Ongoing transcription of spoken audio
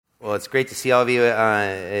Well, it's great to see all of you.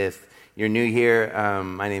 If you're new here,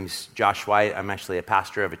 my name's Josh White. I'm actually a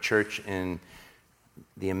pastor of a church in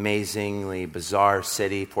the amazingly bizarre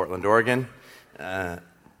city, Portland, Oregon.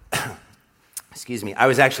 Excuse me. I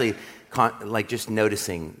was actually just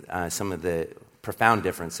noticing some of the profound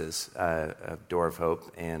differences of Door of Hope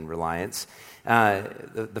and Reliance.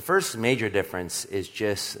 The first major difference is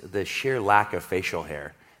just the sheer lack of facial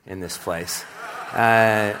hair in this place.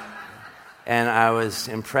 And I was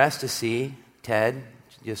impressed to see Ted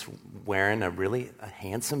just wearing a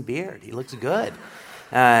handsome beard. He looks good.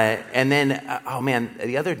 And then,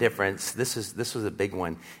 the other difference. This was a big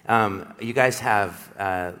one. You guys have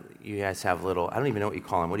little. I don't even know what you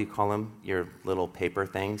call them. What do you call them? Your little paper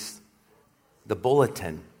things. The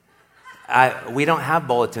bulletin. We don't have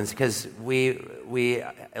bulletins because we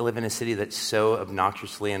live in a city that's so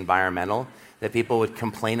obnoxiously environmental that people would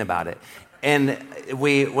complain about it. And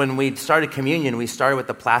when we started communion, we started with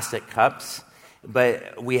the plastic cups,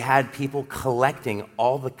 but we had people collecting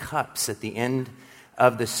all the cups at the end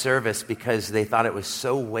of the service because they thought it was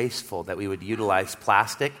so wasteful that we would utilize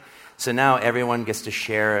plastic. So now everyone gets to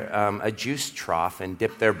share a juice trough and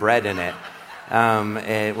dip their bread in it,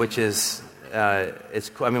 which is... it's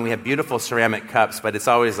cool. I mean, we have beautiful ceramic cups, but it's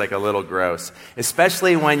always like a little gross,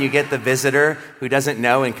 especially when you get the visitor who doesn't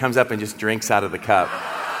know and comes up and just drinks out of the cup,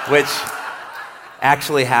 which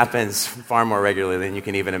actually happens far more regularly than you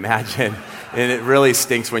can even imagine. And it really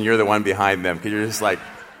stinks when you're the one behind them because you're just like,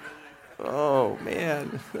 oh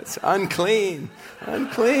man, that's unclean.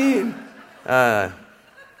 Well,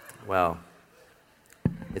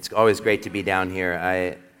 it's always great to be down here.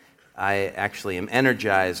 I actually am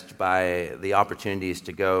energized by the opportunities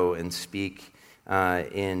to go and speak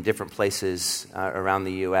in different places around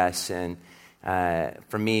the U.S. And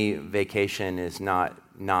for me, vacation is not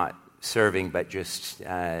serving, but just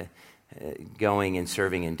going and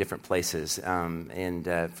serving in different places.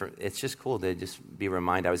 It's just cool to just be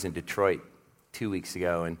reminded. I was in Detroit 2 weeks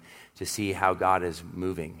ago and to see how God is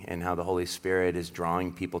moving and how the Holy Spirit is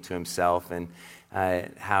drawing people to himself and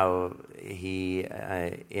how he,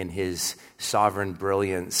 in his sovereign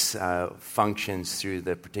brilliance, functions through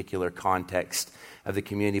the particular context of the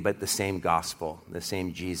community, but the same gospel, the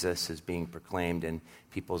same Jesus is being proclaimed and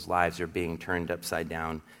people's lives are being turned upside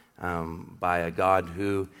down by a God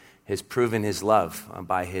who has proven his love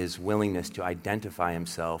by his willingness to identify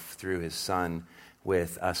himself through his Son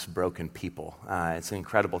with us broken people. It's an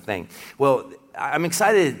incredible thing. Well, I'm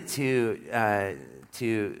excited to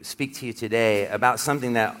speak to you today about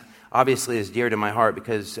something that obviously is dear to my heart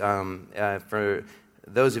because for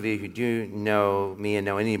those of you who do know me and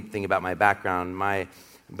know anything about my background,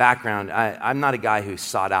 I'm not a guy who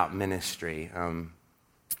sought out ministry.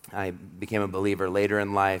 I became a believer later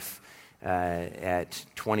in life at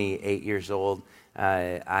 28 years old.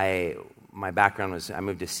 My background was I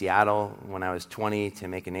moved to Seattle when I was 20 to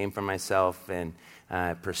make a name for myself and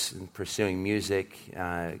pursuing music,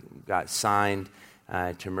 got signed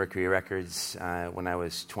to Mercury Records when I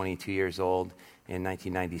was 22 years old in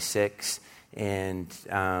 1996, and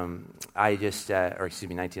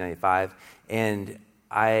 1995, and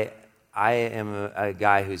I am a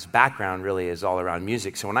guy whose background really is all around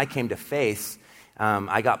music. So when I came to faith,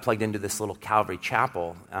 I got plugged into this little Calvary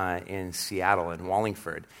Chapel in Seattle, in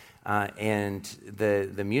Wallingford, and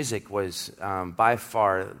the music was by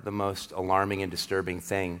far the most alarming and disturbing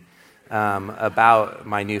thing about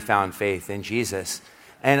my newfound faith in Jesus.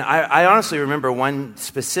 And I honestly remember one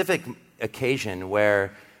specific occasion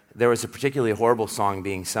where there was a particularly horrible song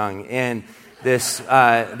being sung, and this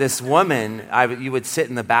woman, you would sit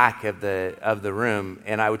in the back of the room,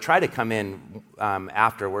 and I would try to come in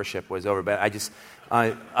after worship was over, but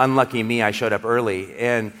unlucky me, I showed up early,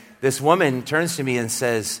 and this woman turns to me and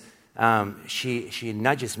says, she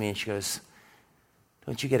nudges me and she goes,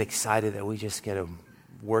 "Don't you get excited that we just get to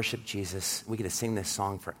worship Jesus? We get to sing this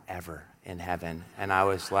song forever in heaven." And I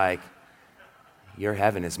was like, "Your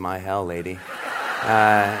heaven is my hell, lady."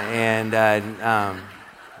 I'm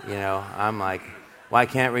like, why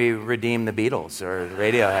can't we redeem the Beatles or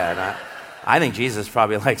Radiohead? I think Jesus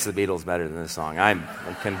probably likes the Beatles better than this song. I'm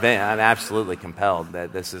convinced. I'm absolutely compelled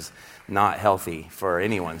that this is not healthy for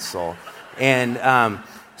anyone's soul. And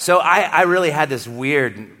so I really had this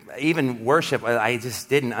weird, even worship, I just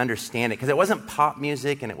didn't understand it because it wasn't pop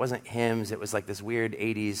music and it wasn't hymns. It was like this weird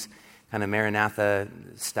 80s kind of Maranatha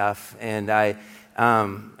stuff. And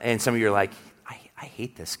and some of you are like, I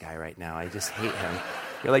hate this guy right now. I just hate him.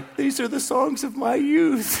 You're like, these are the songs of my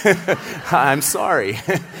youth. I'm sorry.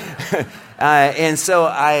 And so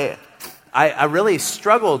I really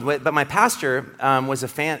struggled with, but my pastor was a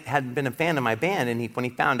fan, had been a fan of my band, and when he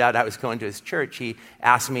found out I was going to his church, he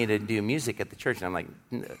asked me to do music at the church, and I'm like,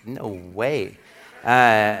 no way.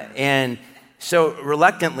 And so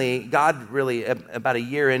reluctantly, God really, about a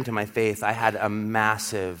year into my faith, I had a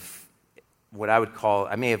massive, what I would call,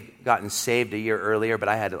 I may have gotten saved a year earlier, but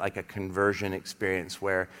I had like a conversion experience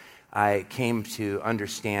where I came to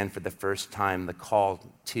understand for the first time the call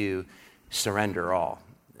to surrender all.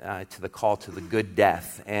 To the call to the good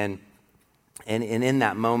death. And in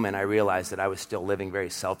that moment, I realized that I was still living very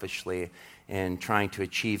selfishly and trying to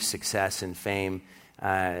achieve success and fame,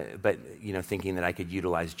 but thinking that I could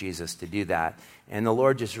utilize Jesus to do that. And the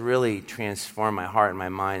Lord just really transformed my heart and my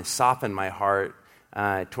mind, softened my heart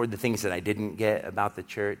toward the things that I didn't get about the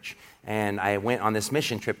church. And I went on this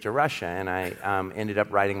mission trip to Russia, and I ended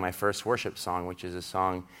up writing my first worship song, which is a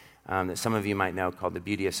song that some of you might know called The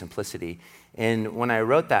Beauty of Simplicity. And when I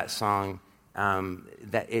wrote that song,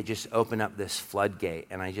 that it just opened up this floodgate,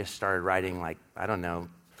 and I just started writing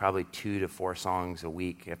probably 2 to 4 songs a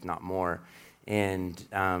week, if not more. And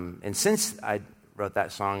since I wrote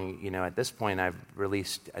that song, at this point I've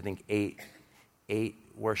released I think 8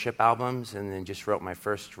 worship albums, and then just wrote my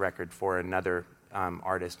first record for another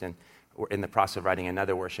artist, and we're in the process of writing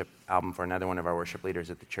another worship album for another one of our worship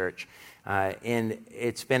leaders at the church. And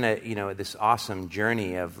it's been this awesome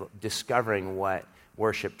journey of discovering what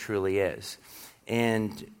worship truly is.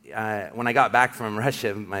 And when I got back from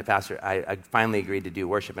Russia, my pastor, I finally agreed to do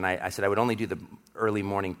worship, and I said I would only do the early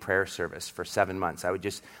morning prayer service for 7 months. I would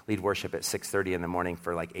just lead worship at 6:30 in the morning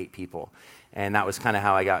for like 8 people. And that was kind of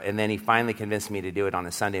how I got, and then he finally convinced me to do it on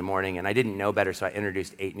a Sunday morning, and I didn't know better, so I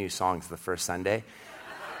introduced 8 new songs the first Sunday.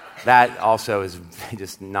 That also is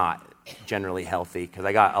just not generally healthy, because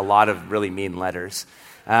I got a lot of really mean letters.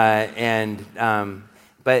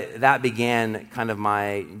 But that began kind of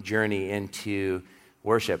my journey into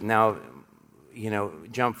worship. Now,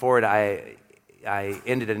 jump forward, I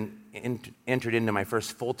entered into my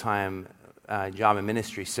first full-time job in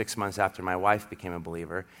ministry 6 months after my wife became a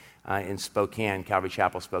believer in Spokane, Calvary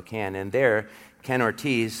Chapel, Spokane. And there, Ken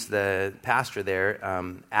Ortiz, the pastor there,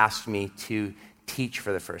 asked me to teach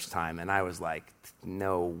for the first time, and I was like,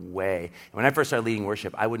 no way. And when I first started leading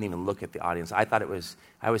worship, I wouldn't even look at the audience. I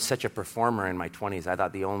was such a performer in my 20s. I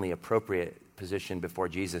thought the only appropriate position before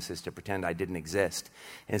Jesus is to pretend I didn't exist.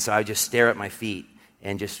 And so I would just stare at my feet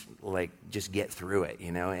and just get through it,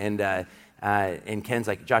 And Ken's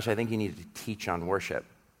like, Josh, I think you need to teach on worship.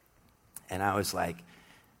 And I was like,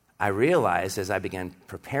 I realized as I began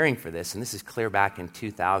preparing for this, and this is clear back in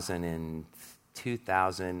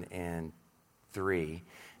 2003,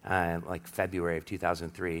 like February of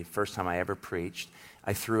 2003, first time I ever preached.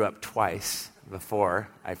 I threw up twice before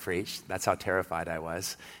I preached. That's how terrified I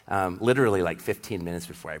was. Literally like 15 minutes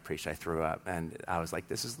before I preached, I threw up. And I was like,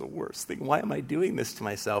 this is the worst thing. Why am I doing this to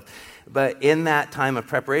myself? But in that time of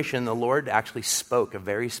preparation, the Lord actually spoke a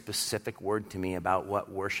very specific word to me about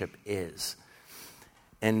what worship is.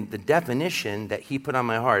 And the definition that he put on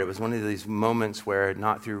my heart, it was one of these moments where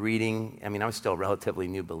not through reading, I was still a relatively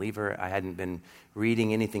new believer. I hadn't been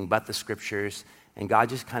reading anything but the scriptures. And God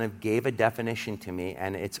just kind of gave a definition to me,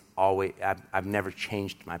 and it's always, I've never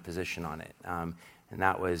changed my position on it. And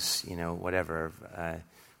that was, a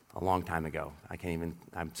long time ago.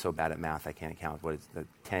 I'm so bad at math, I can't count. What is it,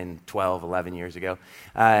 10, 12, 11 years ago?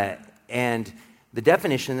 And the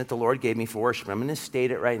definition that the Lord gave me for worship, I'm going to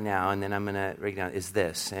state it right now, and then I'm going to break it down, is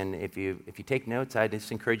this. And if you take notes, I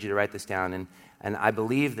just encourage you to write this down. And I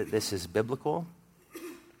believe that this is biblical.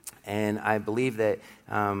 And I believe that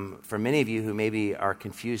for many of you who maybe are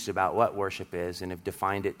confused about what worship is and have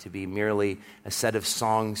defined it to be merely a set of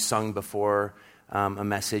songs sung before a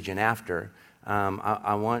message and after,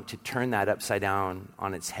 I want to turn that upside down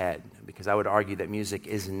on its head, because I would argue that music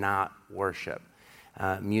is not worship.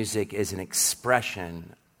 Music is an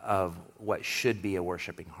expression of what should be a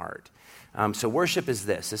worshiping heart. So worship is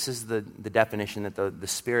this. This is the definition that the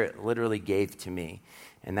Spirit literally gave to me.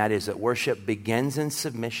 And that is that worship begins in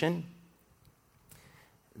submission,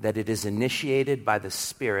 that it is initiated by the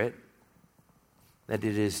Spirit, that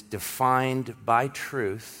it is defined by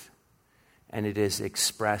truth, and it is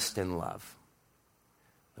expressed in love.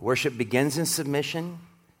 Worship begins in submission,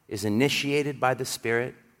 is initiated by the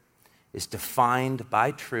Spirit, is defined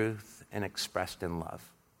by truth, and expressed in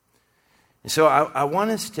love. And so I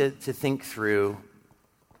want us to think through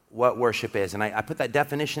what worship is. And I put that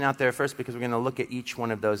definition out there first because we're going to look at each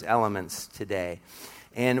one of those elements today.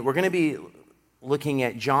 And we're going to be looking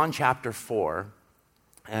at John chapter 4,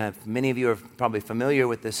 Many of you are probably familiar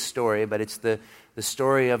with this story, but it's the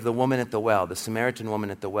story of the woman at the well, the Samaritan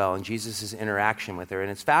woman at the well, and Jesus' interaction with her.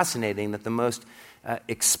 And it's fascinating that the most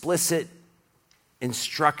explicit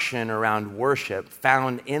instruction around worship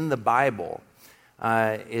found in the Bible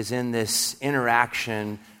is in this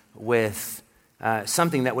interaction with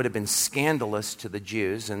something that would have been scandalous to the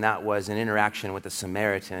Jews, and that was an interaction with a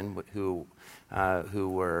Samaritan who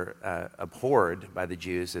were abhorred by the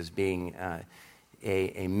Jews as being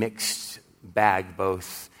a mixed bag,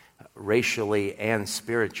 both racially and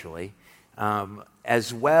spiritually,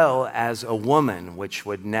 as well as a woman, which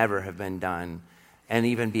would never have been done, and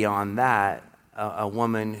even beyond that, a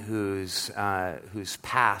woman whose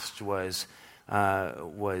past was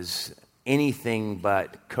anything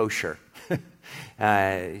but kosher,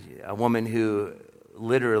 a woman who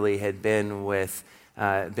literally had been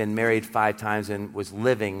married 5 times and was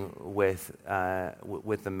living with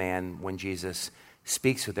the man when Jesus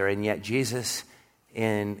speaks with her. And yet Jesus,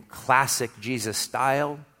 in classic Jesus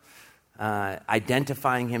style,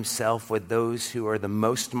 identifying himself with those who are the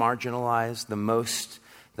most marginalized,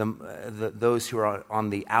 those who are on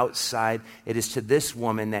the outside, it is to this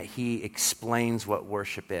woman that he explains what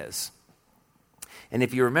worship is. And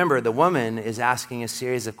if you remember, the woman is asking a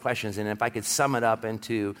series of questions, and if I could sum it up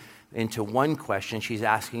into one question, she's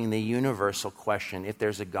asking the universal question: if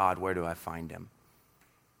there's a God, where do I find him?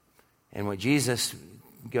 And what Jesus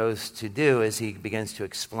goes to do is he begins to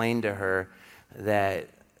explain to her that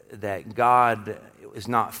God is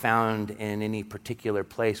not found in any particular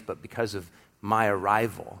place, but because of my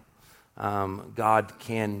arrival, God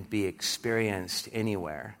can be experienced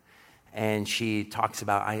anywhere. And she talks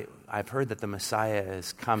about, I've heard that the Messiah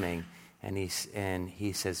is coming, and he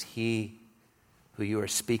says, he who you are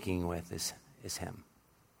speaking with is him.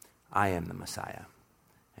 I am the Messiah.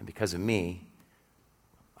 And because of me,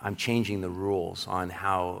 I'm changing the rules on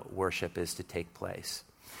how worship is to take place.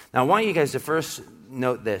 Now, I want you guys to first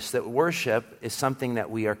note this, that worship is something that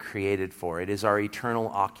we are created for. It is our eternal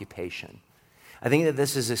occupation. I think that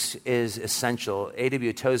this is essential.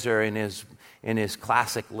 A.W. Tozer, in his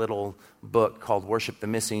classic little book called Worship the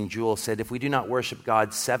Missing Jewel, said, if we do not worship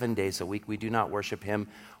God 7 days a week, we do not worship him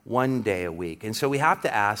 1 day a week. And so we have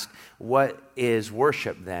to ask, what is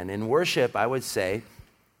worship then? And worship, I would say,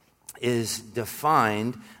 is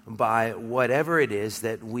defined by whatever it is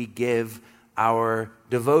that we give our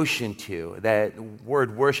devotion to. That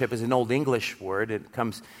word worship is an Old English word. It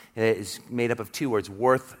is made up of 2 words,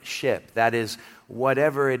 worth-ship. That is,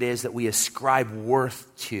 whatever it is that we ascribe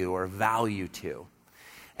worth to or value to.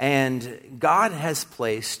 And God has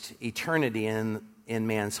placed eternity in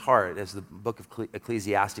man's heart, as the book of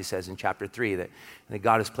Ecclesiastes says in chapter 3, that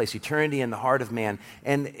God has placed eternity in the heart of man.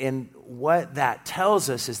 And what that tells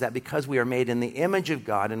us is that because we are made in the image of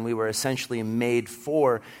God and we were essentially made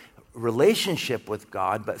for relationship with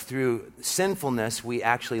God, but through sinfulness, we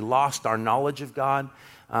actually lost our knowledge of God.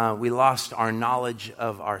 We lost our knowledge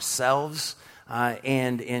of ourselves.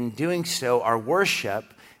 And in doing so, our worship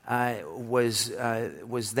was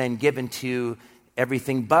then given to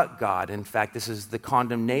everything but God. In fact, this is the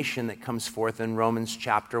condemnation that comes forth in Romans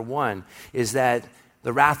chapter 1, is that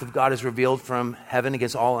the wrath of God is revealed from heaven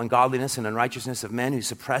against all ungodliness and unrighteousness of men who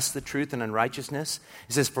suppress the truth and unrighteousness.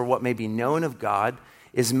 It says, for what may be known of God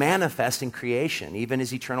is manifest in creation, even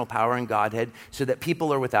his eternal power and Godhead, so that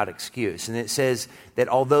people are without excuse. And it says that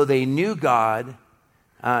although they knew God,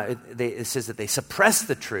 it says that they suppressed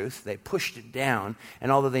the truth, they pushed it down,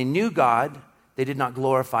 and although they knew God, they did not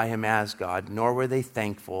glorify him as God, nor were they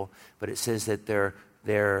thankful, but it says that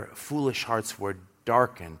their foolish hearts were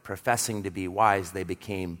darkened. Professing to be wise, they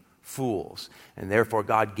became fools, and therefore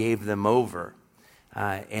God gave them over.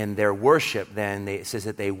 And their worship then, it says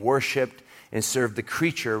that they worshiped and served the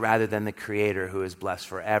creature rather than the Creator, who is blessed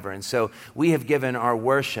forever. And so we have given our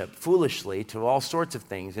worship foolishly to all sorts of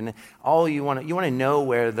things. And all you want to know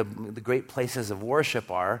where the great places of worship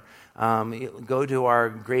are, go to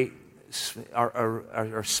our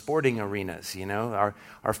sporting arenas,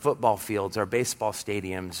 our football fields, our baseball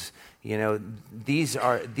stadiums. These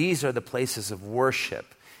are the places of worship.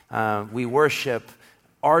 We worship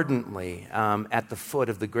ardently at the foot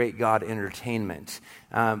of the great God entertainment.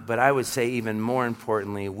 But I would say even more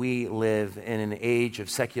importantly, we live in an age of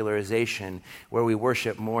secularization where we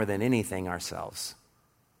worship more than anything ourselves.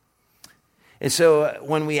 And so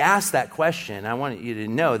when we ask that question, I want you to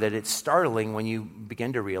know that it's startling when you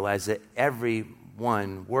begin to realize that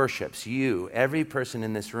everyone worships. Every person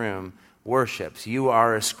in this room worships. You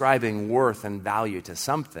are ascribing worth and value to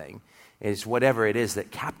something. It's whatever it is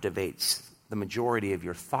that captivates the majority of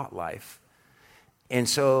your thought life. And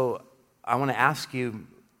so I want to ask you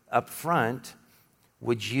up front,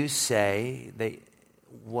 would you say that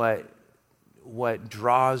what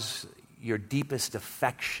draws your deepest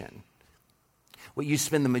affection, what you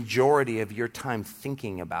spend the majority of your time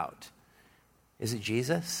thinking about, is it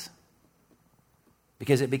Jesus?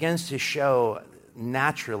 Because it begins to show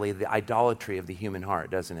naturally the idolatry of the human heart,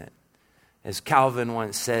 doesn't it? As Calvin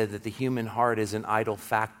once said, that the human heart is an idol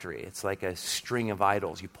factory. It's like a string of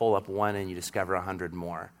idols. You pull up one and you discover 100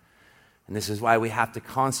 more. And this is why we have to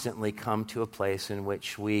constantly come to a place in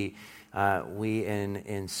which we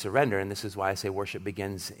in surrender, and this is why I say worship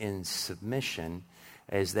begins in submission,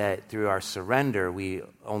 is that through our surrender, we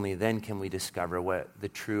only then can we discover what the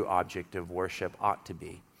true object of worship ought to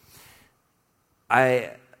be.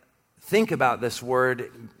 I think about this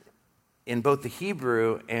word in both the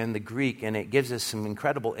Hebrew and the Greek, and it gives us some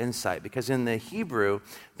incredible insight, because in the Hebrew,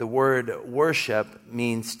 the word worship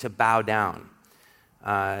means to bow down.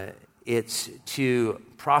 It's to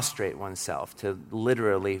prostrate oneself, to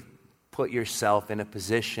literally put yourself in a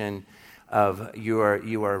position of you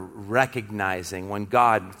are recognizing when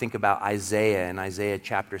God, think about Isaiah in Isaiah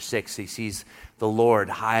chapter 6, he sees the Lord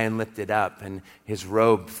high and lifted up, and his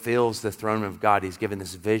robe fills the throne room of God. He's given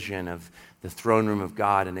this vision of the throne room of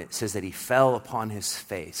God, and it says that he fell upon his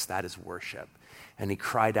face. That is worship. And he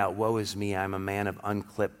cried out, "Woe is me, I'm a man of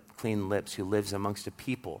unclean lips who lives amongst a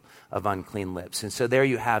people of unclean lips." And so there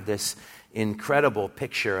you have this incredible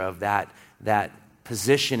picture of that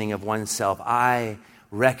positioning of oneself. I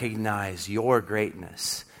recognize your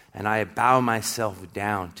greatness, and I bow myself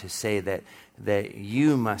down to say that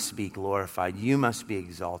you must be glorified, you must be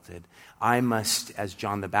exalted. I must, as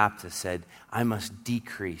John the Baptist said, I must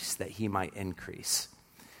decrease that he might increase.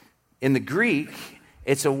 In the Greek,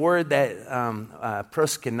 it's a word that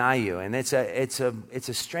proskenaiou, and it's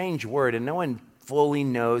a strange word, and no one fully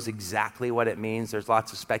knows exactly what it means. There's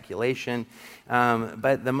lots of speculation,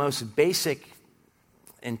 but the most basic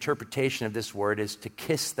interpretation of this word is to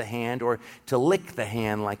kiss the hand or to lick the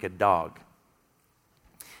hand like a dog.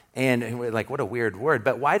 And we're like, what a weird word.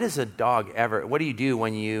 But why does a dog ever, what do you do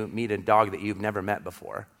when you meet a dog that you've never met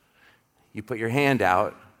before? You put your hand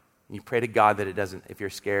out, and you pray to God that it doesn't, if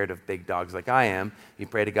you're scared of big dogs like I am, you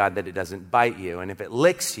pray to God that it doesn't bite you. And if it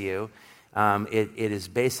licks you, it is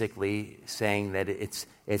basically saying that it's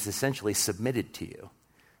essentially submitted to you.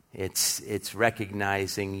 It's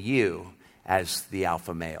recognizing you as the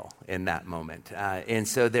alpha male in that moment. And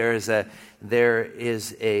so there is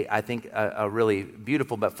I think, a really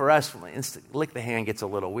beautiful, but for us, lick the hand gets a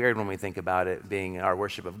little weird when we think about it being our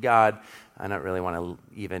worship of God. I don't really want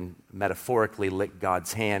to even metaphorically lick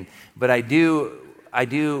God's hand, but I do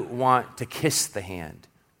want to kiss the hand,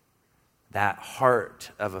 that heart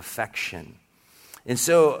of affection. And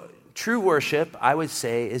so true worship, I would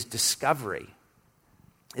say, is discovery.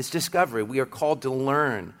 It's discovery. We are called to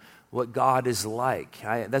learn what God is like.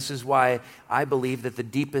 This is why I believe that the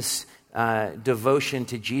deepest devotion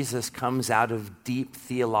to Jesus comes out of deep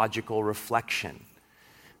theological reflection.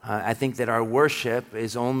 I think that our worship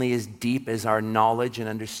is only as deep as our knowledge and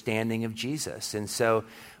understanding of Jesus. And so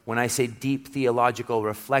when I say deep theological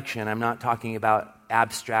reflection, I'm not talking about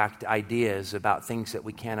abstract ideas about things that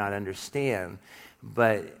we cannot understand,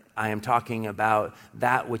 but I am talking about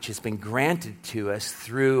that which has been granted to us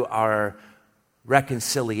through our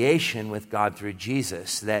reconciliation with God through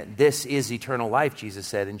Jesus, that this is eternal life, Jesus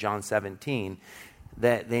said in John 17,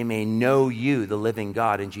 that they may know you, the living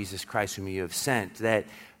God, and Jesus Christ whom you have sent. That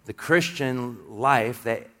the Christian life,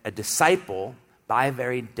 that a disciple, by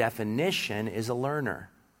very definition, is a learner.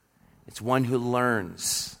 It's one who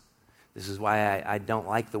learns. This is why I don't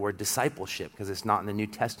like the word discipleship, because it's not in the New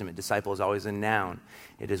Testament. Disciple is always a noun.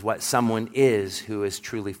 It is what someone is who is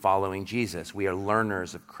truly following Jesus. We are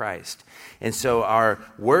learners of Christ. And so our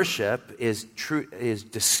worship is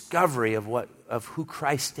discovery of who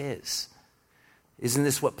Christ is. Isn't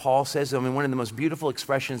this what Paul says? I mean, one of the most beautiful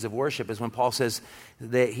expressions of worship is when Paul says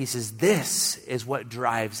that he says, "This is what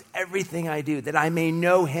drives everything I do, that I may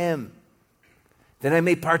know him, that I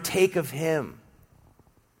may partake of him,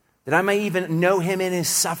 that I may even know him in his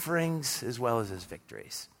sufferings as well as his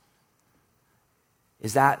victories."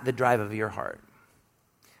 Is that the drive of your heart?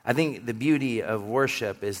 I think the beauty of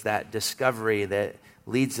worship is that discovery that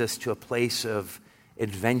leads us to a place of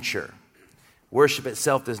adventure. Worship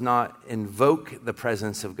itself does not invoke the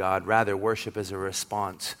presence of God. Rather, worship is a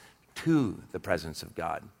response to the presence of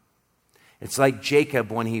God. It's like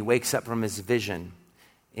Jacob when he wakes up from his vision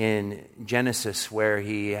in Genesis, where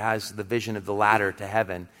he has the vision of the ladder to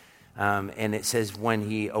heaven. And it says when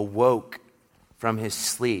he awoke from his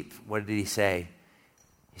sleep, what did he say?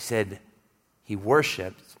 He said he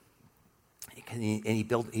worshiped And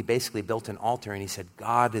he basically built an altar, and he said,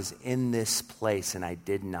 God is in this place, and I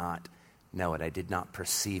did not know it. I did not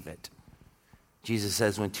perceive it. Jesus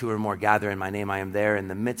says, when two or more gather in my name, I am there in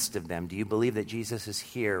the midst of them. Do you believe that Jesus is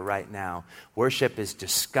here right now? Worship is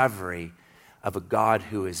discovery of a God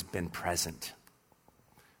who has been present.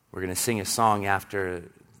 We're going to sing a song after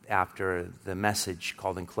the message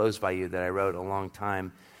called Enclosed by You that I wrote a long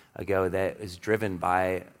time ago that is driven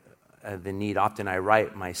by the need. Often I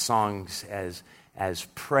write my songs as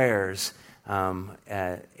prayers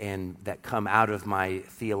and that come out of my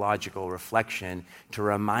theological reflection to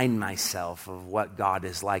remind myself of what God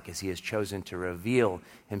is like as he has chosen to reveal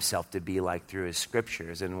himself to be like through his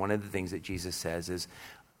scriptures. And one of the things that Jesus says is,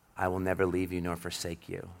 I will never leave you nor forsake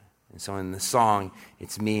you. And so in the song,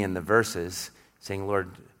 it's me in the verses saying, Lord,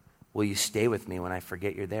 will you stay with me when I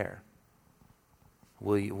forget you're there?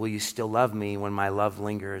 Will you still love me when my love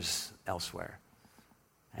lingers elsewhere?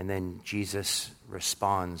 And then Jesus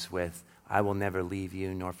responds with, I will never leave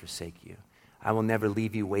you nor forsake you. I will never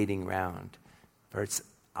leave you waiting around. For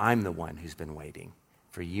I'm the one who's been waiting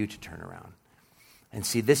for you to turn around. And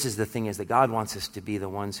see, this is the thing, is that God wants us to be the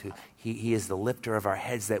ones who, he is the lifter of our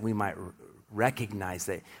heads, that we might recognize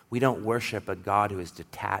that we don't worship a God who is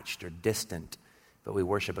detached or distant, but we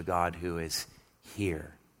worship a God who is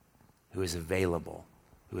here, who is available,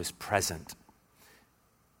 who is present.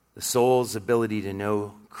 The soul's ability to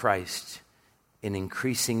know Christ in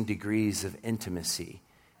increasing degrees of intimacy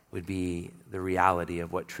would be the reality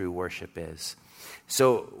of what true worship is.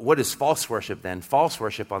 So what is false worship then? False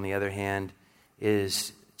worship, on the other hand,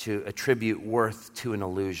 is to attribute worth to an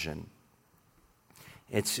illusion.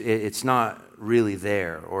 It's not really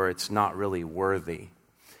there, or it's not really worthy.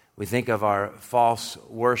 We think of our false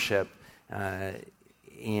worship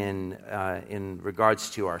in regards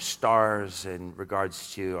to our stars, in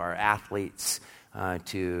regards to our athletes,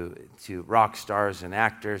 to rock stars and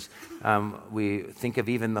actors. We think of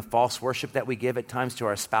even the false worship that we give at times to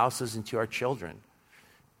our spouses and to our children,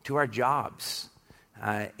 to our jobs.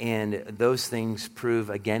 And those things prove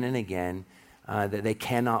again and again that they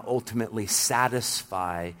cannot ultimately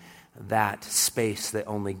satisfy that space that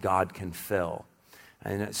only God can fill.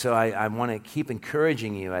 And so I want to keep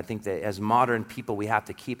encouraging you. I think that as modern people, we have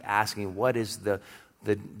to keep asking, what is the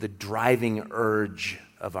driving urge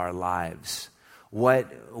of our lives?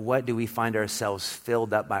 What do we find ourselves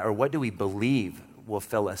filled up by, or what do we believe will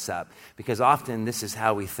fill us up? Because often this is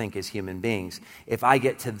how we think as human beings. If I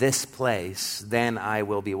get to this place, then I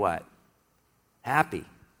will be what? Happy.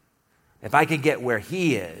 If I could get where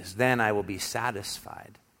he is, then I will be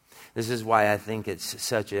satisfied. This is why I think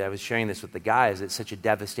it's I was sharing this with the guys, it's such a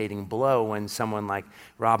devastating blow when someone like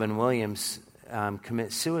Robin Williams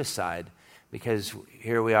commits suicide. Because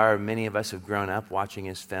here we are, many of us have grown up watching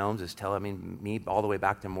his films, me all the way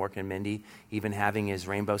back to Mork and Mindy, even having his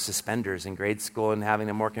rainbow suspenders in grade school and having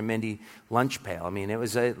the Mork and Mindy lunch pail. It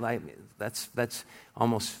was that's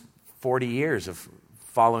almost 40 years of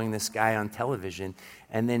following this guy on television.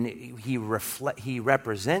 And then he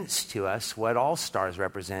represents to us what all stars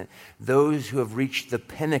represent, those who have reached the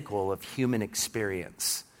pinnacle of human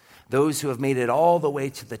experience, those who have made it all the way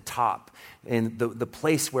to the top, and the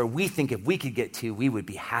place where we think if we could get to, we would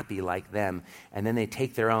be happy like them. And then they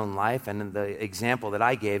take their own life. And the example that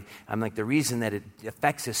I gave, I'm like, the reason that it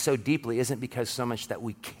affects us so deeply isn't because so much that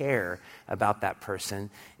we care about that person.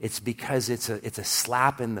 It's because it's a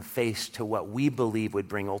slap in the face to what we believe would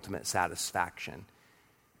bring ultimate satisfaction.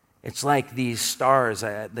 It's like these stars.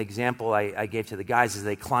 The example I gave to the guys is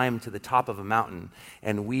they climb to the top of a mountain,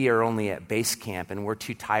 and we are only at base camp, and we're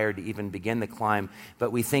too tired to even begin the climb.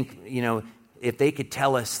 But we think, if they could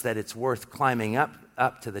tell us that it's worth climbing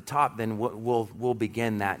up to the top, then we'll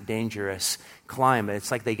begin that dangerous climb.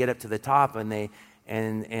 It's like they get up to the top, and they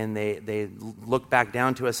look back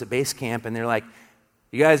down to us at base camp, and they're like,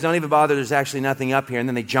 you guys don't even bother, there's actually nothing up here. And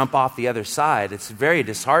then they jump off the other side. It's very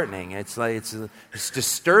disheartening. It's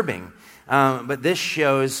disturbing. But this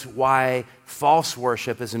shows why false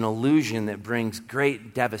worship is an illusion that brings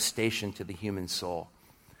great devastation to the human soul.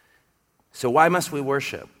 So why must we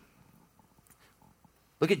worship?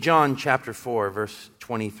 Look at John chapter 4, verse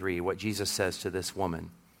 23, what Jesus says to this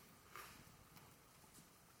woman.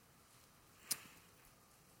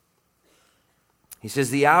 He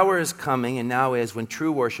says, the hour is coming, and now is, when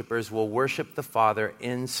true worshipers will worship the Father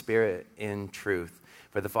in spirit, in truth.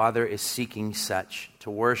 For the Father is seeking such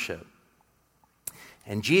to worship.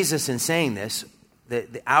 And Jesus, in saying this,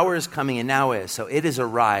 the hour is coming and now is. So it is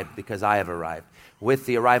arrived because I have arrived. With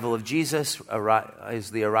the arrival of Jesus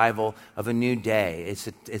is the arrival of a new day.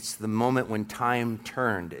 It's the moment when time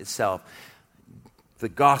turned itself. The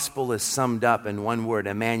gospel is summed up in one word,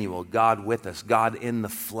 Emmanuel, God with us, God in the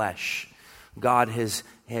flesh. God has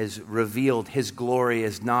revealed his glory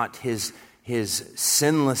is not his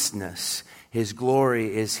sinlessness. His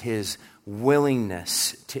glory is his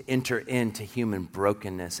willingness to enter into human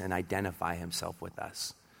brokenness and identify himself with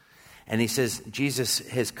us. And he says Jesus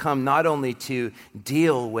has come not only to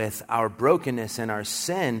deal with our brokenness and our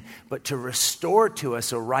sin, but to restore to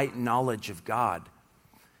us a right knowledge of God.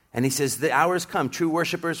 And he says, the hour has come. True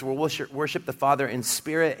worshipers will worship the Father in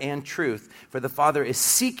spirit and truth, for the Father is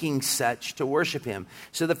seeking such to worship him.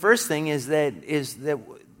 So the first thing is that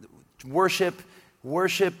worship,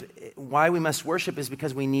 why we must worship is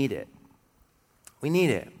because we need it. We need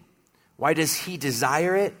it. Why does he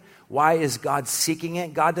desire it? Why is God seeking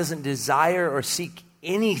it? God doesn't desire or seek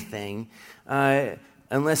anything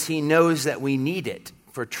unless he knows that we need it.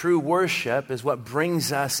 For true worship is what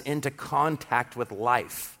brings us into contact with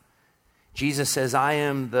life. Jesus says, I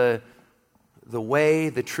am the way,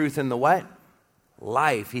 the truth, and the what?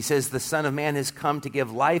 Life. He says, the Son of Man has come to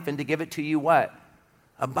give life and to give it to you what?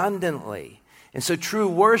 Abundantly. And so true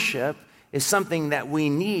worship is something that we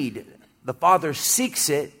need. The Father seeks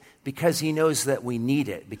it because he knows that we need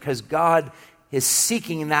it. Because God is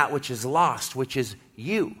seeking that which is lost, which is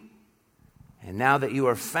you. And now that you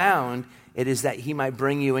are found, it is that he might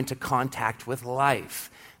bring you into contact with life.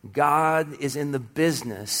 God is in the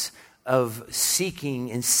business of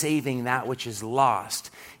seeking and saving that which is lost.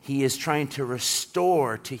 He is trying to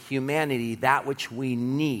restore to humanity that which we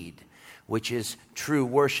need, which is true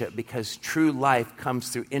worship, because true life comes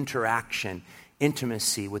through interaction,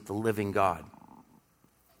 intimacy with the living God.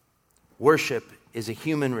 Worship is a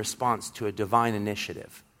human response to a divine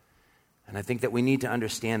initiative. And I think that we need to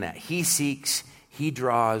understand that. He seeks, he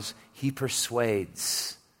draws, he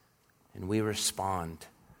persuades, and we respond.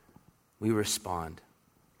 We respond.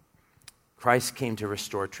 Christ came to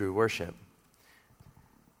restore true worship.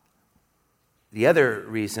 The other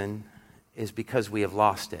reason is because we have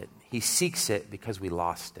lost it. He seeks it because we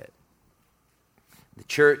lost it. The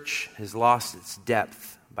church has lost its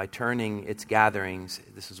depth by turning its gatherings,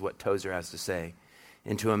 this is what Tozer has to say,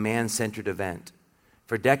 into a man-centered event.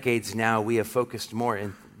 For decades now, we have focused more,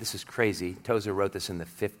 and this is crazy, Tozer wrote this in the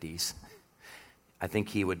 50s. I think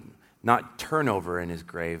he would not turn over in his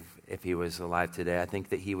grave if he was alive today. I think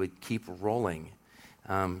that he would keep rolling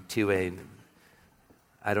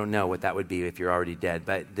I don't know what that would be if you're already dead,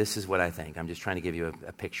 but this is what I think. I'm just trying to give you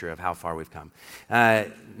a picture of how far we've come.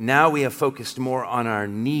 Now we have focused more on our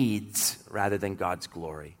needs rather than God's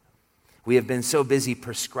glory. We have been so busy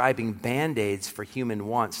prescribing Band-Aids for human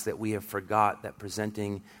wants that we have forgot that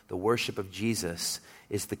presenting the worship of Jesus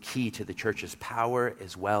is the key to the church's power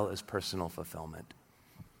as well as personal fulfillment.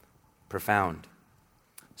 Profound.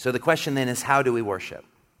 So the question then is, how do we worship?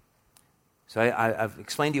 So I've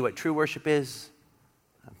explained to you what true worship is.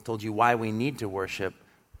 I've told you why we need to worship,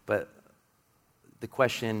 but the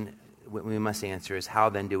question we must answer is, how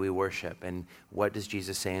then do we worship? And what does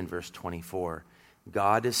Jesus say in verse 24?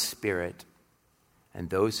 God is spirit, and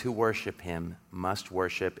those who worship him must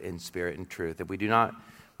worship in spirit and truth. If we do not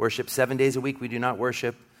worship 7 days a week, we do not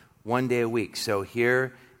worship 1 day a week. So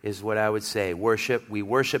here is what I would say. We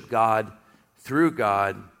worship God through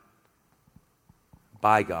God,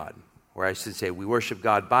 by God. Or I should say, we worship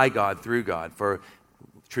God by God, through God. For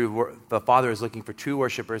the Father is looking for true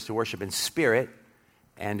worshipers to worship in spirit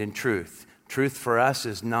and in truth. Truth for us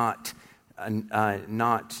is not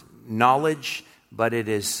knowledge, but it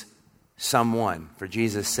is someone. For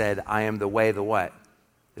Jesus said, I am the way, the what?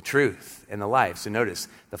 The truth, and the life. So notice,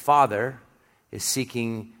 the Father is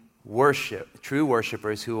seeking worship, true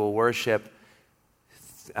worshipers who will worship,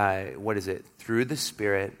 through the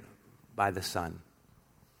Spirit, by the Son.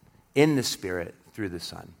 In the Spirit, through the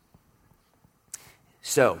Son.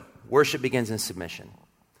 So, worship begins in submission.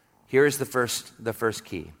 Here's the first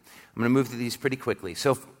key. I'm going to move through these pretty quickly.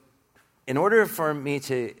 So, in order for me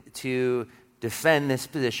to defend this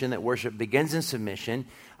position that worship begins in submission,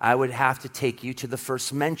 I would have to take you to the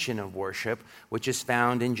first mention of worship, which is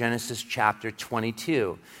found in Genesis chapter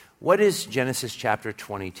 22. What is Genesis chapter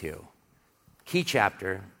 22? Key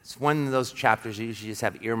chapter. It's one of those chapters you usually just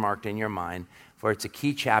have earmarked in your mind, for it's a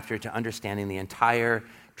key chapter to understanding the entire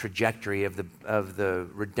trajectory of the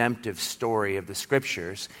redemptive story of the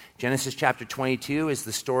Scriptures. Genesis chapter 22 is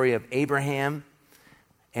the story of Abraham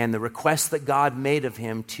and the request that God made of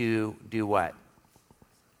him to do what?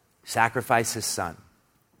 Sacrifice his son.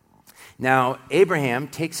 Now, Abraham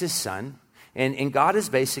takes his son, and God is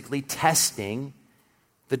basically testing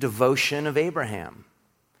the devotion of Abraham.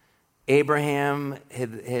 Abraham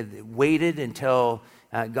had waited until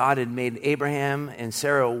God had made Abraham and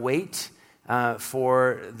Sarah wait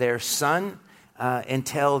for their son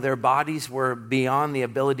until their bodies were beyond the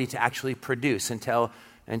ability to actually produce,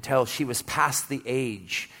 until she was past the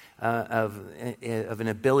age of an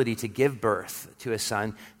ability to give birth to a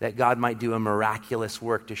son, that God might do a miraculous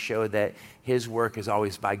work to show that his work is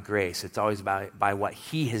always by grace. It's always by what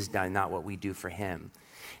he has done, not what we do for him.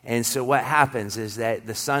 And so what happens is that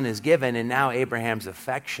the son is given, and now Abraham's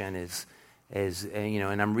affection is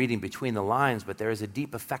and I'm reading between the lines, but there is a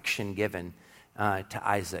deep affection given to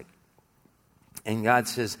Isaac. And God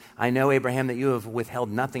says, I know, Abraham, that you have withheld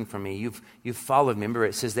nothing from me. You've followed me. Remember,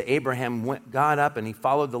 it says that Abraham got up and he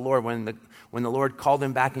followed the Lord when the Lord called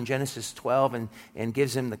him back in Genesis 12 and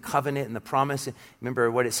gives him the covenant and the promise. Remember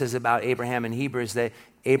what it says about Abraham in Hebrews, that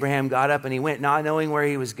Abraham got up and he went not knowing where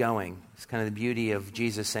he was going. It's kind of the beauty of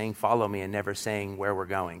Jesus saying, follow me, and never saying where we're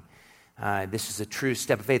going. This is a true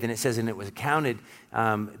step of faith. And it says, and it was accounted,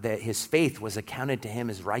 that his faith was accounted to him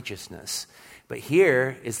as righteousness. But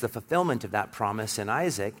here is the fulfillment of that promise in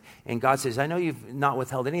Isaac. And God says, I know you've not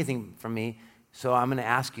withheld anything from me, so I'm going to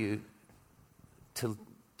ask you to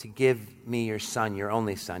give me your son, your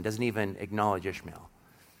only son. Doesn't even acknowledge Ishmael.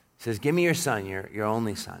 He says, give me your son, your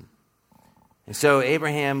only son. And so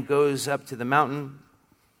Abraham goes up to the mountain,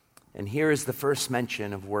 and here is the first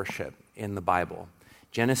mention of worship in the Bible.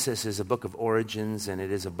 Genesis is a book of origins, and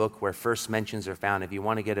it is a book where first mentions are found. If you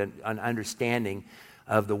want to get an understanding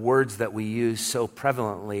of the words that we use so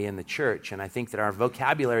prevalently in the church, and I think that our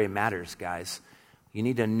vocabulary matters, guys. You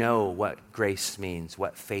need to know what grace means,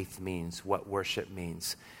 what faith means, what worship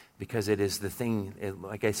means, because it is the thing,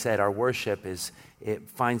 like I said, our worship it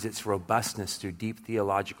finds its robustness through deep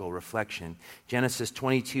theological reflection. Genesis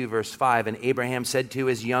 22, verse 5, and Abraham said to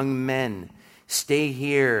his young men, stay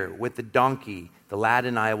here with the donkey. The lad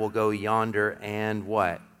and I will go yonder and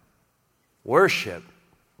what? Worship.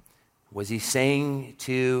 Was he saying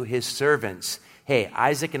to his servants, hey,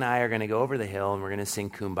 Isaac and I are going to go over the hill and we're going to sing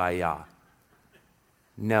Kumbaya?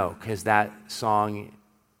 No, because that song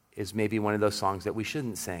is maybe one of those songs that we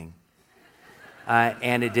shouldn't sing.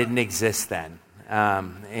 And it didn't exist then.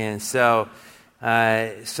 So,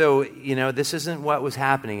 this isn't what was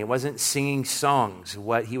happening. It wasn't singing songs.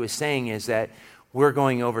 What he was saying is that we're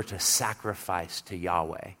going over to sacrifice to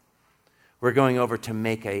Yahweh. We're going over to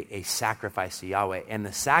make a sacrifice to Yahweh. And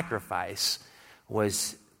the sacrifice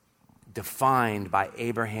was defined by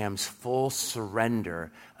Abraham's full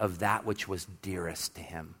surrender of that which was dearest to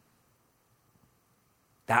him.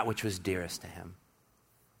 That which was dearest to him.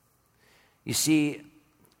 You see,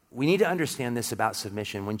 we need to understand this about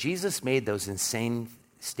submission. When Jesus made those insane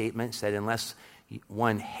statements that unless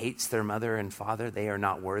one hates their mother and father, they are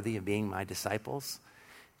not worthy of being my disciples,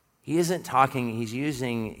 he isn't talking, he's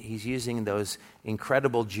using those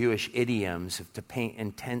incredible Jewish idioms to paint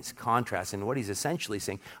intense contrast. And what he's essentially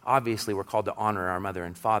saying, obviously we're called to honor our mother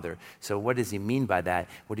and father. So what does he mean by that?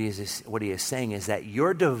 What he is saying is that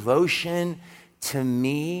your devotion to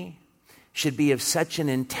me should be of such an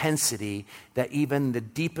intensity that even the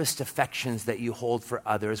deepest affections that you hold for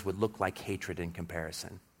others would look like hatred in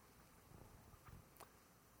comparison.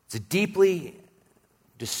 It's deeply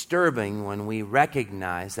disturbing when we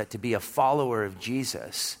recognize that to be a follower of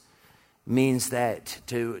Jesus means that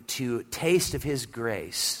to taste of his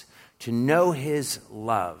grace, to know his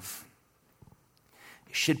love,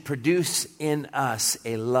 should produce in us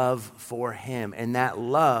a love for him. And that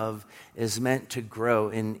love is meant to grow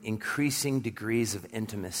in increasing degrees of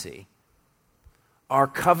intimacy. Our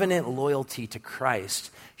covenant loyalty to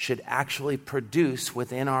Christ should actually produce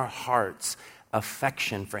within our hearts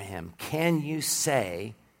affection for him. Can you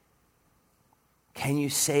say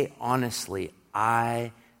honestly,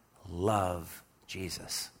 I love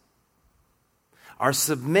Jesus? Our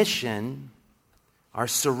submission, our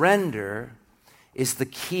surrender is the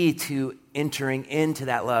key to entering into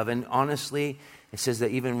that love. And honestly, it says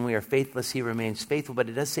that even when we are faithless, he remains faithful. But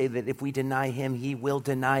it does say that if we deny him, he will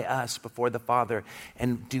deny us before the Father.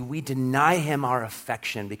 And do we deny him our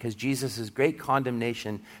affection? Because Jesus' great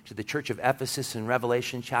condemnation to the church of Ephesus in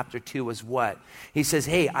Revelation chapter 2 was what? He says,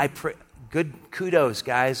 hey, good kudos,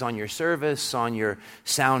 guys, on your service, on your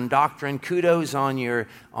sound doctrine. Kudos on your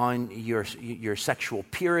sexual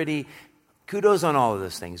purity. Kudos on all of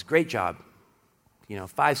those things. Great job.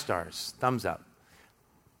 5 stars, thumbs up.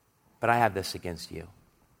 But I have this against you.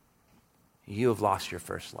 You have lost your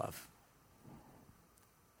first love.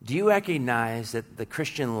 Do you recognize that the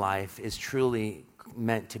Christian life is truly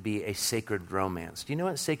meant to be a sacred romance? Do you know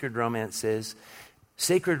what sacred romance is?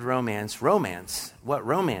 Sacred romance, what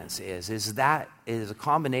romance is that it is a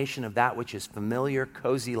combination of that which is familiar,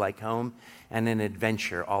 cozy like home, and an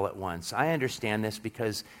adventure all at once. I understand this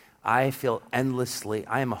because I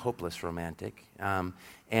am a hopeless romantic.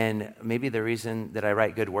 And maybe the reason that I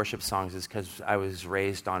write good worship songs is because I was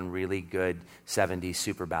raised on really good 70s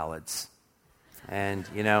super ballads. And,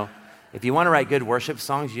 if you want to write good worship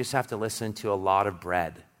songs, you just have to listen to a lot of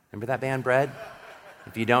Bread. Remember that band, Bread?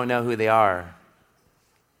 If you don't know who they are,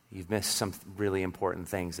 you've missed some really important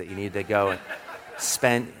things that you need to go and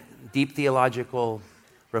spend deep theological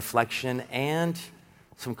reflection and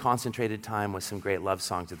some concentrated time with some great love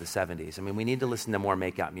songs of the 70s. I mean, we need to listen to more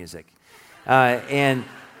make-out music. And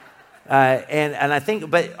I think,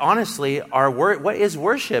 but honestly, what is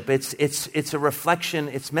worship? It's a reflection.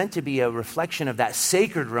 It's meant to be a reflection of that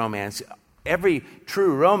sacred romance. Every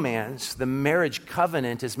true romance, the marriage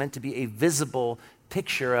covenant, is meant to be a visible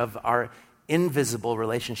picture of our invisible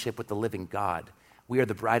relationship with the living God. We are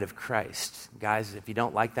the bride of Christ. Guys, if you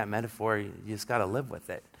don't like that metaphor, you just got to live with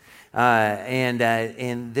it.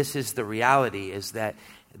 And this is the reality, is that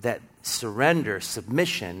surrender,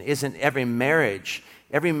 submission, isn't every marriage.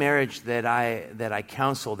 Every marriage that I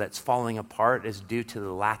counsel that's falling apart is due to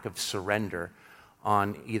the lack of surrender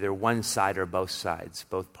on either one side or both sides,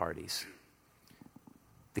 both parties.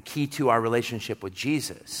 The key to our relationship with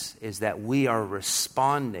Jesus is that we are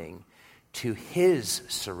responding to his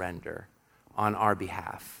surrender on our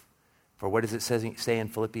behalf. For what does it say in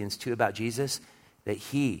Philippians 2 about Jesus? That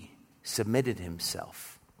he submitted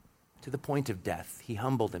himself to the point of death. He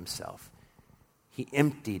humbled himself. He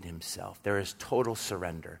emptied himself. There is total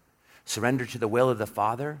surrender. Surrender to the will of the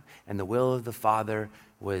Father, and the will of the Father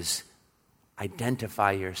was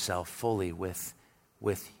identify yourself fully with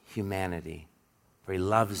humanity. For he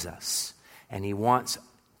loves us, and he wants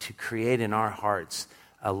to create in our hearts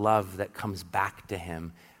a love that comes back to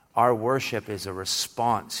him. Our worship is a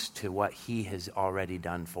response to what he has already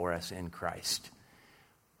done for us in Christ.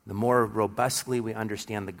 The more robustly we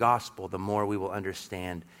understand the gospel, the more we will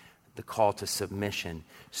understand the call to submission.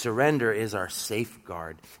 Surrender is our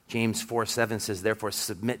safeguard. James 4:7 says, therefore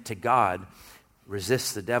submit to God,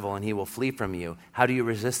 resist the devil, and he will flee from you. How do you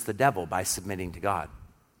resist the devil? By submitting to God.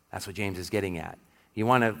 That's what James is getting at. You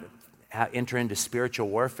want to enter into spiritual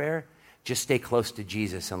warfare? Just stay close to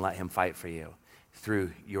Jesus and let him fight for you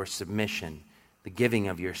through your submission, the giving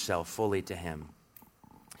of yourself fully to him.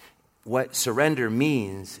 What surrender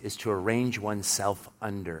means is to arrange oneself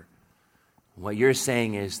under. What you're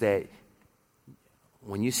saying is that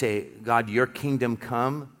when you say, God, your kingdom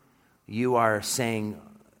come, you are saying,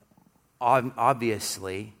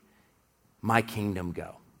 obviously, my kingdom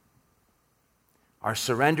go. Our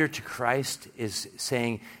surrender to Christ is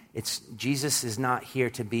saying Jesus is not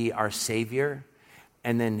here to be our Savior,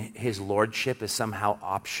 and then his lordship is somehow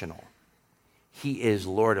optional. He is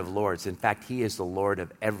Lord of Lords. In fact, he is the Lord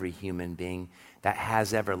of every human being that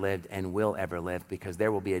has ever lived and will ever live, because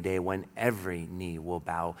there will be a day when every knee will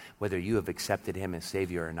bow, whether you have accepted him as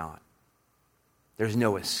Savior or not. There's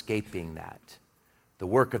no escaping that. The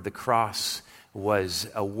work of the cross was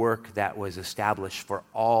a work that was established for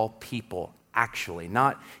all people. Actually,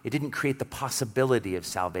 it didn't create the possibility of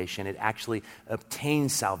salvation. It actually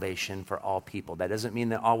obtained salvation for all people. That doesn't mean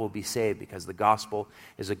that all will be saved, because the gospel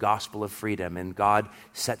is a gospel of freedom, and God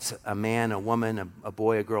sets a man, a woman, a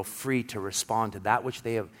boy, a girl free to respond to that which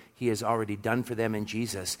he has already done for them in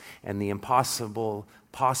Jesus. And the impossible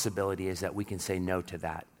possibility is that we can say no to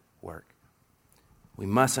that work. We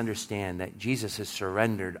must understand that Jesus has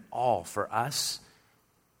surrendered all for us.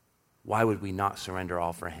 Why would we not surrender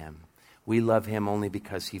all for him? We love him only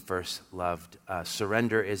because he first loved us.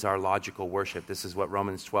 Surrender is our logical worship. This is what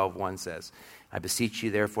Romans 12:1 says. I beseech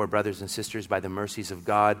you, therefore, brothers and sisters, by the mercies of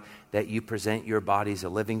God, that you present your bodies a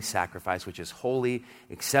living sacrifice, which is holy,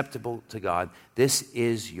 acceptable to God. This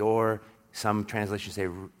is some translations say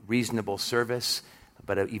reasonable service,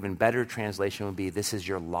 but an even better translation would be, this is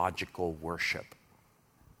your logical worship.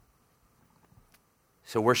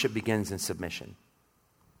 So worship begins in submission.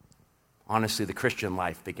 Honestly, the Christian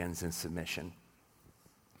life begins in submission.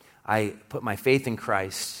 I put my faith in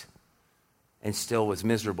Christ and still was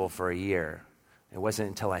miserable for a year. It wasn't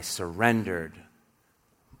until I surrendered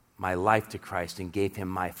my life to Christ and gave him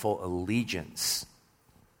my full allegiance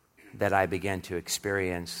that I began to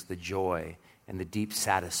experience the joy and the deep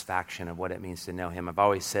satisfaction of what it means to know him. I've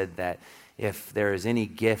always said that if there is any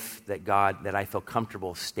gift that I feel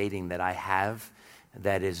comfortable stating that I have,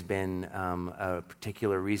 that has been a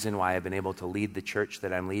particular reason why I've been able to lead the church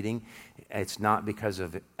that I'm leading. It's not because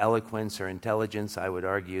of eloquence or intelligence. I would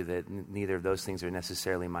argue that neither of those things are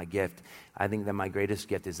necessarily my gift. I think that my greatest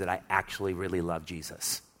gift is that I actually really love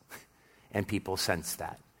Jesus. And people sense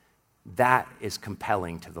that. That is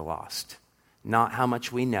compelling to the lost. Not how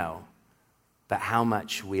much we know, but how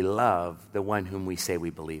much we love the one whom we say we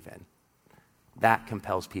believe in. That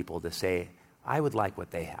compels people to say, I would like what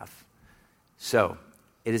they have. So,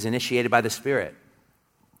 it is initiated by the Spirit.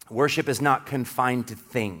 Worship is not confined to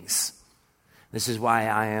things. This is why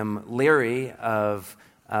I am leery of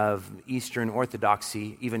Eastern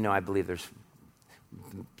Orthodoxy, even though I believe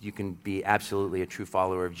you can be absolutely a true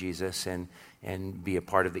follower of Jesus and be a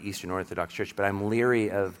part of the Eastern Orthodox Church, but I'm leery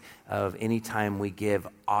of any time we give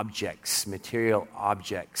objects, material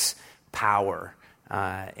objects, power.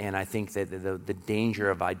 And I think that the danger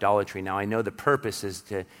of idolatry. Now, I know the purpose is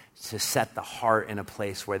to set the heart in a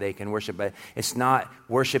place where they can worship, but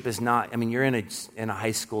worship is not, I mean, you're in a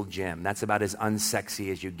high school gym. That's about as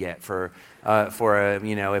unsexy as you get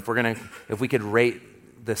if we could rate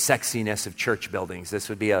the sexiness of church buildings, this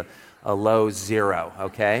would be a low 0,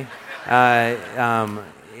 okay?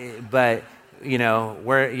 But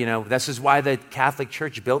this is why the Catholic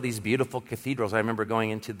Church built these beautiful cathedrals. I remember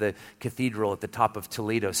going into the cathedral at the top of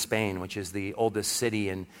Toledo, Spain, which is the oldest city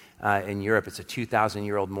in Europe. It's a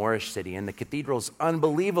 2,000-year-old Moorish city, and the cathedral's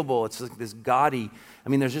unbelievable. It's like this gaudy. I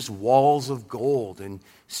mean, there's just walls of gold and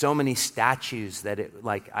so many statues that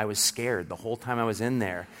I was scared the whole time I was in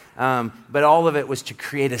there. But all of it was to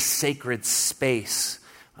create a sacred space.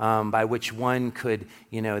 By which one could,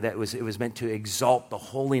 it was meant to exalt the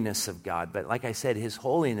holiness of God. But like I said, his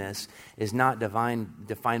holiness is not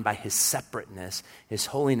defined by his separateness. His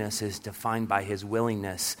holiness is defined by his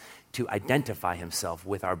willingness to identify himself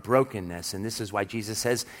with our brokenness. And this is why Jesus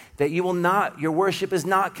says that your worship is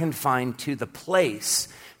not confined to the place.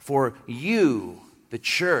 For you, the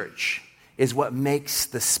church, is what makes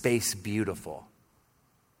the space beautiful.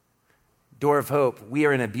 Door of Hope, we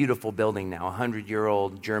are in a beautiful building now, a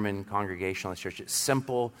 100-year-old German Congregationalist church. It's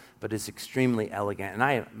simple, but it's extremely elegant.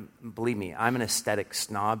 And believe me, I'm an aesthetic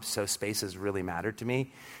snob, so spaces really matter to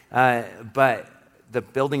me. But the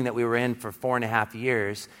building that we were in for 4.5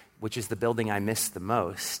 years, which is the building I miss the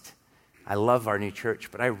most, I love our new church,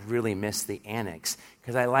 but I really miss the annex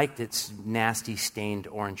because I liked its nasty stained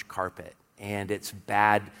orange carpet and its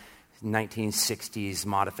bad 1960s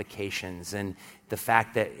modifications, and the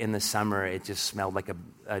fact that in the summer it just smelled like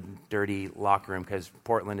a dirty locker room because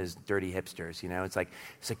Portland is dirty hipsters. It's like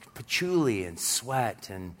patchouli and sweat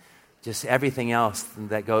and just everything else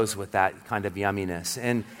that goes with that kind of yumminess.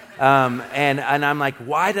 And I'm like,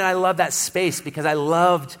 why did I love that space? Because I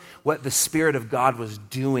loved what the Spirit of God was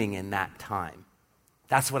doing in that time.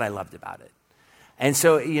 That's what I loved about it. And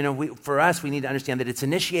so, for us, we need to understand that it's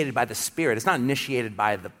initiated by the Spirit. It's not initiated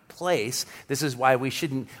by the place. This is why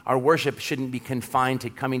our worship shouldn't be confined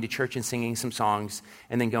to coming to church and singing some songs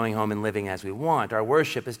and then going home and living as we want. Our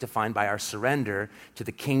worship is defined by our surrender to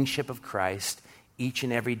the kingship of Christ each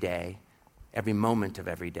and every day, every moment of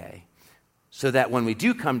every day. So that when we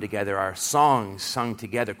do come together, our songs sung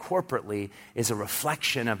together corporately is a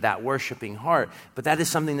reflection of that worshiping heart. But that is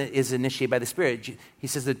something that is initiated by the Spirit. He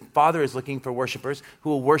says the Father is looking for worshipers who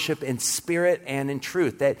will worship in spirit and in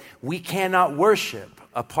truth, that we cannot worship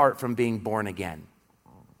apart from being born again.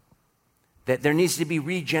 That there needs to be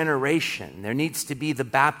regeneration. There needs to be the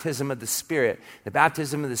baptism of the Spirit. The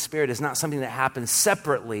baptism of the Spirit is not something that happens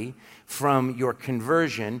separately from your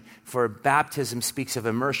conversion, for baptism speaks of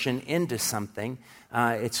immersion into something.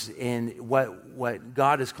 It's in what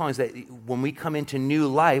God is calling is that when we come into new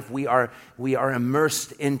life, we are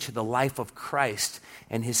immersed into the life of Christ,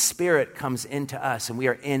 and his Spirit comes into us, and we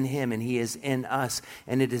are in him, and he is in us.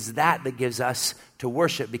 And it is that gives us to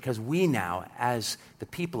worship, because we now, as the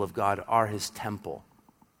people of God, are his temple.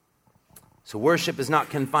 So worship is not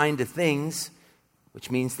confined to things,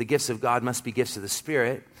 which means the gifts of God must be gifts of the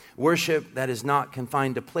Spirit. Worship that is not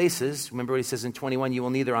confined to places. Remember what he says in 21, you will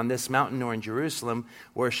neither on this mountain nor in Jerusalem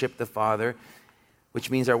worship the Father,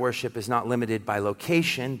 which means our worship is not limited by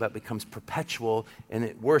location, but becomes perpetual,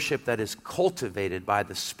 and worship that is cultivated by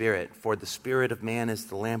the Spirit. For the Spirit of man is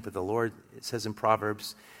the lamp of the Lord, it says in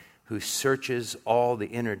Proverbs, who searches all the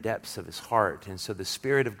inner depths of his heart. And so the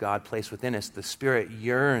Spirit of God placed within us, the Spirit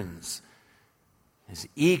yearns, is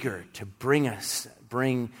eager to bring us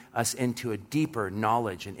into a deeper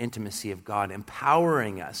knowledge and intimacy of God,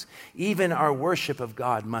 empowering us. Even our worship of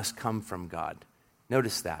God must come from God.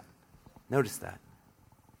 Notice that.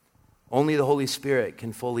 Only the Holy Spirit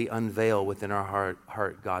can fully unveil within our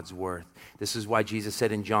heart God's worth. This is why Jesus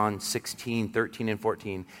said in John 16, 13, and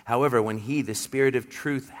 14, however, when he, the Spirit of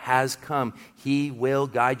truth, has come, he will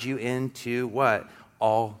guide you into what?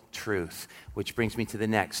 all truth, which brings me to the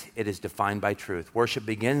next. It is defined by truth. Worship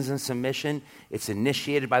begins in submission. It's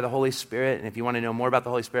initiated by the Holy Spirit. And if you want to know more about the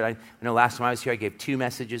Holy Spirit, I know last time I was here, I gave 2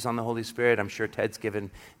 messages on the Holy Spirit. I'm sure Ted's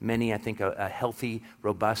given many. I think a healthy,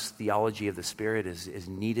 robust theology of the Spirit is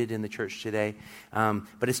needed in the church today.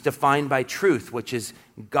 But it's defined by truth, which is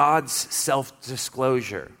God's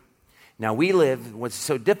self-disclosure. Now what's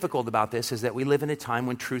so difficult about this is that we live in a time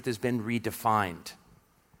when truth has been redefined.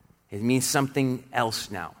 It means something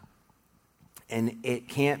else now. And it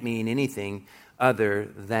can't mean anything other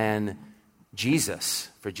than Jesus.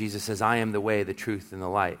 For Jesus says, I am the way, the truth, and the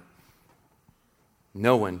light.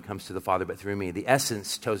 No one comes to the Father but through me. The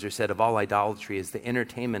essence, Tozer said, of all idolatry is the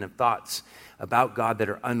entertainment of thoughts about God that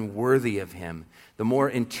are unworthy of him. The more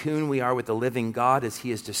in tune we are with the living God as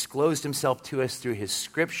he has disclosed himself to us through his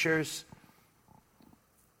scriptures,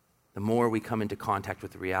 the more we come into contact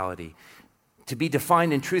with the reality. To be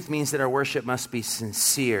defined in truth means that our worship must be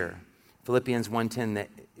sincere. Philippians 1:10 that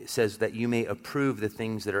says that you may approve the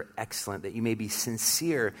things that are excellent, that you may be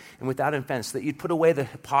sincere and without offense, that you'd put away the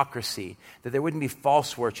hypocrisy, that there wouldn't be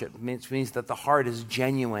false worship. It means that the heart is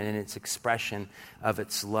genuine in its expression of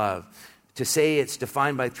its love. To say it's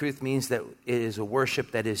defined by truth means that it is a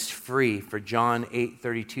worship that is free. For John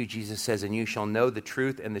 8:32, Jesus says, and you shall know the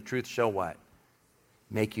truth, and the truth shall what?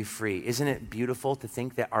 Make you free. Isn't it beautiful to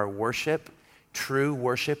think that our worship, true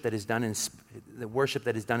worship that is done in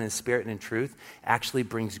spirit and in truth, actually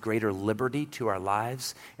brings greater liberty to our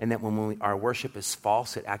lives, and that when our worship is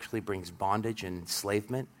false, it actually brings bondage and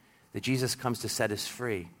enslavement, that Jesus comes to set us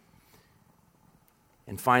free.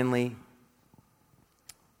 And finally,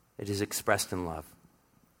 it is expressed in love.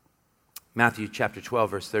 Matthew chapter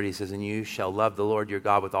 12, verse 30 says, and you shall love the Lord your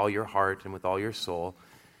God with all your heart and with all your soul,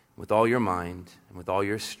 with all your mind and with all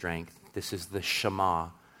your strength. This is the Shema.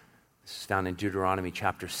 This is found in Deuteronomy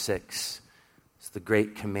chapter 6. It's the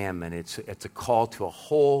great commandment. It's a call to a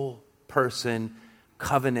whole person,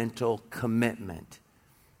 covenantal commitment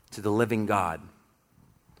to the living God.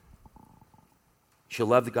 You shall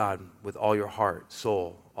love God with all your heart,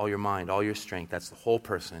 soul, all your mind, all your strength. That's the whole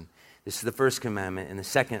person. This is the first commandment. And the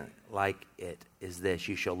second, like it, is this.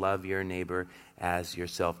 You shall love your neighbor as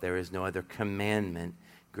yourself. There is no other commandment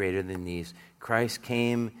greater than these. Christ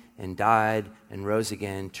came and died and rose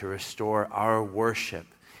again to restore our worship.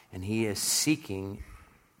 And he is seeking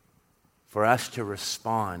for us to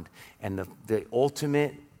respond. And the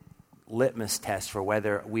ultimate litmus test for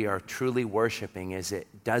whether we are truly worshiping is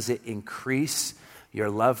does it increase your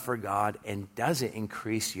love for God, and does it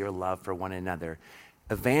increase your love for one another?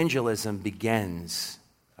 Evangelism begins,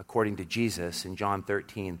 according to Jesus in John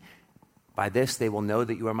 13, by this they will know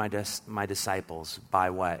that you are my disciples. By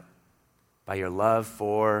what? By your love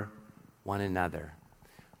for one another.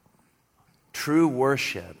 True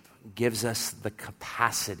worship gives us the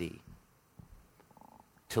capacity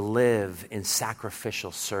to live in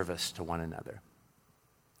sacrificial service to one another.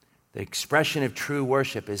 The expression of true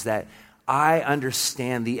worship is that I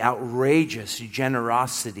understand the outrageous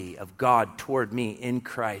generosity of God toward me in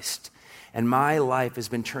Christ. And my life has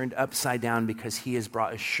been turned upside down because he has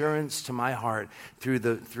brought assurance to my heart through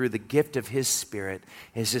the gift of his Spirit.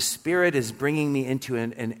 As his Spirit is bringing me into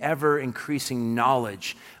an ever-increasing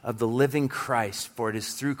knowledge of the living Christ, for it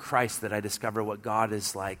is through Christ that I discover what God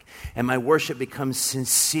is like. And my worship becomes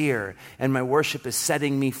sincere, and my worship is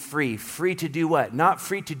setting me free. Free to do what? Not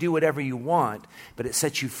free to do whatever you want, but it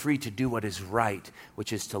sets you free to do what is right,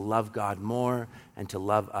 which is to love God more and to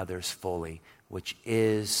love others fully, which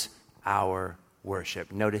is our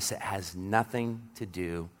worship. Notice it has nothing to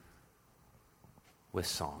do with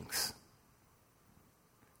songs.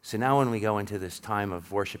 So now when we go into this time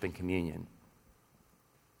of worship and communion,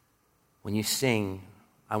 when you sing,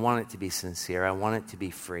 I want it to be sincere. I want it to be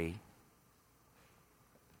free.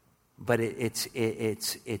 But it's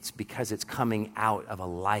because it's coming out of a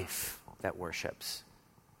life that worships.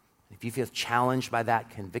 If you feel challenged by that,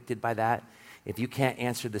 convicted by that, if you can't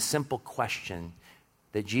answer the simple question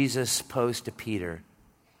that Jesus posed to Peter,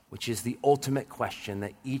 which is the ultimate question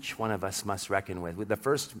that each one of us must reckon with.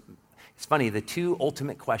 It's funny, the two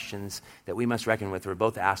ultimate questions that we must reckon with were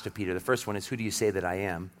both asked of Peter. The first one is, who do you say that I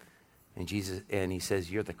am? And he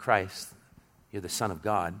says, you're the Christ, you're the Son of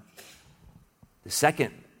God. The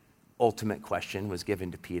second ultimate question was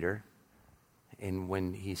given to Peter, and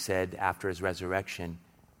when he said after his resurrection,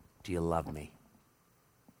 do you love me?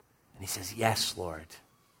 And he says, yes, Lord.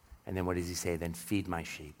 And then what does he say? Then feed my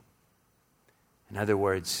sheep. In other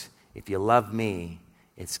words, if you love me,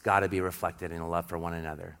 it's got to be reflected in a love for one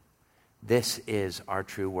another. This is our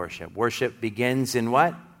true worship. Worship begins in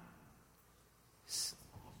what? It's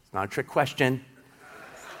not a trick question.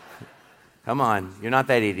 Come on, you're not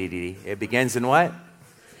that EDD. It begins in what?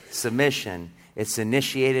 Submission. It's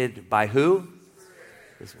initiated by who?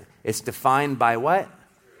 It's defined by what?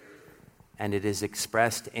 And it is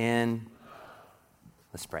expressed in,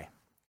 let's pray.